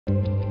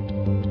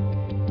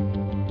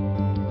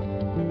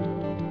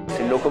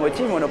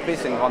locomotive. Monoprix,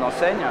 c'est une grande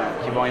enseigne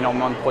qui vend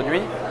énormément de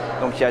produits,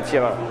 donc qui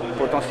attire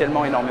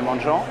potentiellement énormément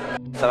de gens.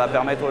 Ça va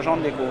permettre aux gens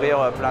de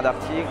découvrir plein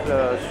d'articles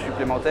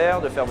supplémentaires,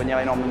 de faire venir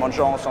énormément de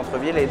gens en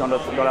centre-ville et dans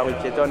la rue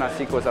piétonne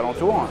ainsi qu'aux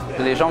alentours.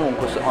 Les gens vont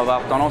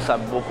avoir tendance à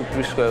beaucoup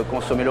plus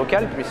consommer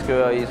local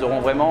puisqu'ils auront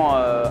vraiment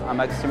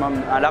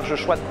un large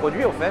choix de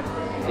produits au fait.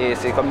 Et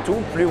c'est comme tout,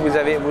 plus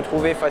vous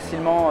trouvez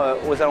facilement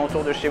aux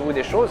alentours de chez vous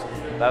des choses,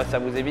 ça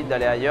vous évite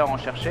d'aller ailleurs en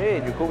chercher et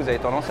du coup vous avez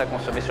tendance à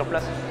consommer sur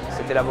place.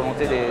 C'était la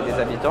volonté des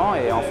habitants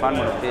et enfin le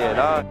Monoprix est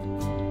là.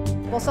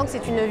 On sent que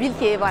c'est une ville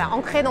qui est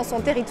ancrée dans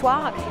son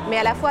territoire, mais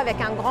à la fois avec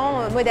un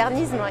grand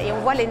modernisme et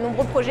on voit les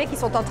nombreux projets qui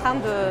sont en train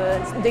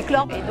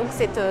d'éclore. Et donc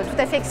c'est tout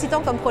à fait excitant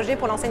comme projet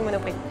pour l'enseigne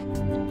Monoprix.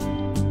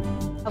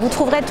 Vous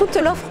trouverez toute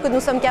l'offre que nous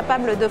sommes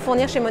capables de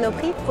fournir chez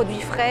Monoprix, produits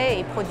frais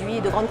et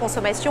produits de grande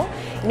consommation,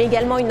 mais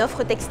également une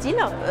offre textile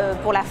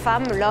pour la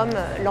femme, l'homme,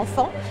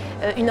 l'enfant,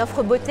 une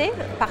offre beauté,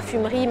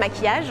 parfumerie,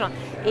 maquillage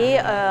et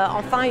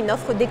enfin une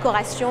offre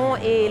décoration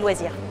et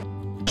loisirs.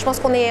 Je pense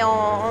qu'on est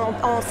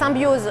en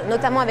symbiose,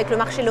 notamment avec le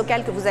marché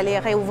local que vous allez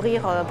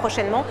réouvrir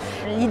prochainement.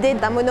 L'idée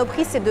d'un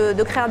Monoprix, c'est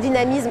de créer un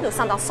dynamisme au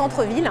sein d'un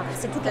centre-ville.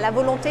 C'est toute la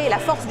volonté et la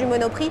force du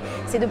Monoprix,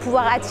 c'est de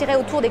pouvoir attirer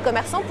autour des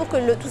commerçants pour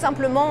que tout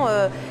simplement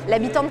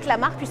l'habitant de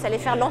Clamart puisse aller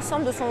faire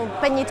l'ensemble de son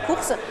panier de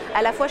courses,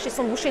 à la fois chez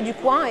son boucher du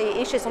coin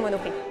et chez son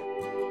Monoprix.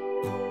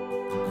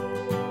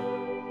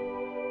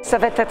 Ça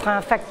va être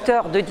un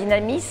facteur de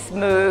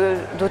dynamisme,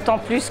 d'autant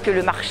plus que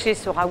le marché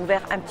sera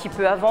ouvert un petit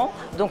peu avant.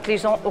 Donc les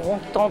gens auront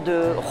le temps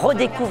de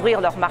redécouvrir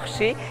leur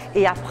marché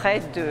et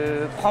après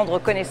de prendre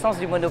connaissance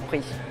du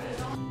Monoprix.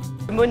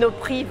 Le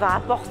Monoprix va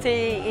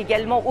apporter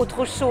également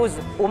autre chose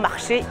au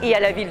marché et à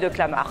la ville de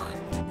Clamart.